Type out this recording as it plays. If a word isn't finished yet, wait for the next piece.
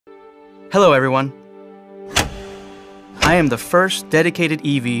Hello everyone. I am the first dedicated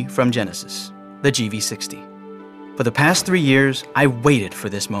EV from Genesis, the GV60. For the past 3 years, I waited for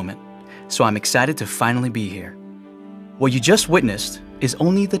this moment, so I'm excited to finally be here. What you just witnessed is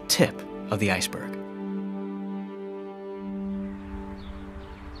only the tip of the iceberg.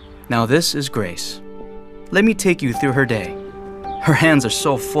 Now this is Grace. Let me take you through her day. Her hands are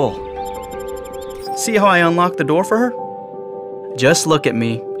so full. See how I unlocked the door for her? Just look at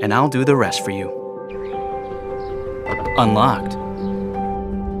me and I'll do the rest for you. Unlocked.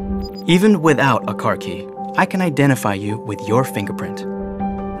 Even without a car key, I can identify you with your fingerprint.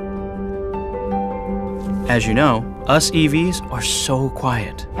 As you know, us EVs are so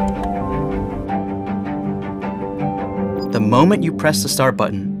quiet. The moment you press the start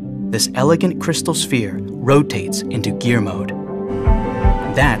button, this elegant crystal sphere rotates into gear mode.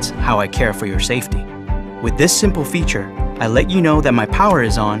 That's how I care for your safety. With this simple feature, I let you know that my power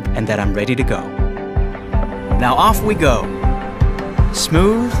is on and that I'm ready to go. Now off we go.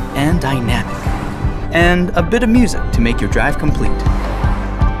 Smooth and dynamic. And a bit of music to make your drive complete.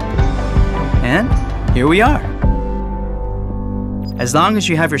 And here we are. As long as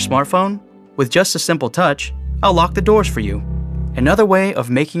you have your smartphone, with just a simple touch, I'll lock the doors for you. Another way of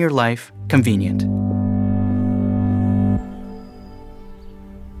making your life convenient.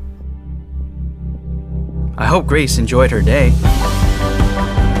 I hope Grace enjoyed her day.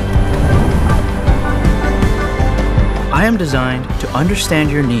 I am designed to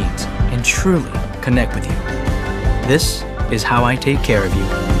understand your needs and truly connect with you. This is how I take care of you.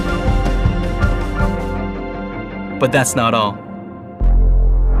 But that's not all.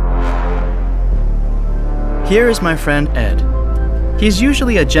 Here is my friend Ed. He's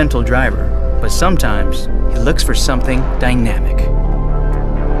usually a gentle driver, but sometimes he looks for something dynamic.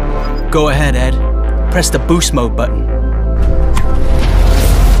 Go ahead, Ed. Press the boost mode button.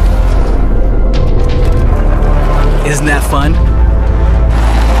 Isn't that fun?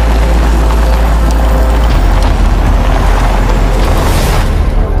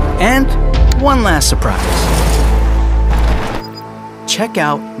 And one last surprise. Check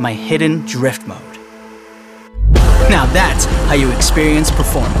out my hidden drift mode. Now that's how you experience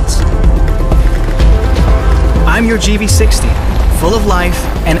performance. I'm your GV60, full of life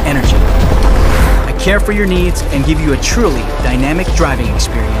and energy. I care for your needs and give you a truly dynamic driving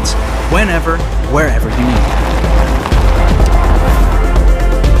experience whenever, wherever you need.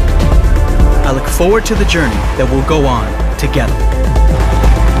 I look forward to the journey that we'll go on together.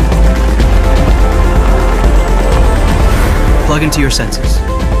 Plug into your senses.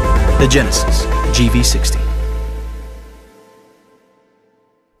 The Genesis GV60.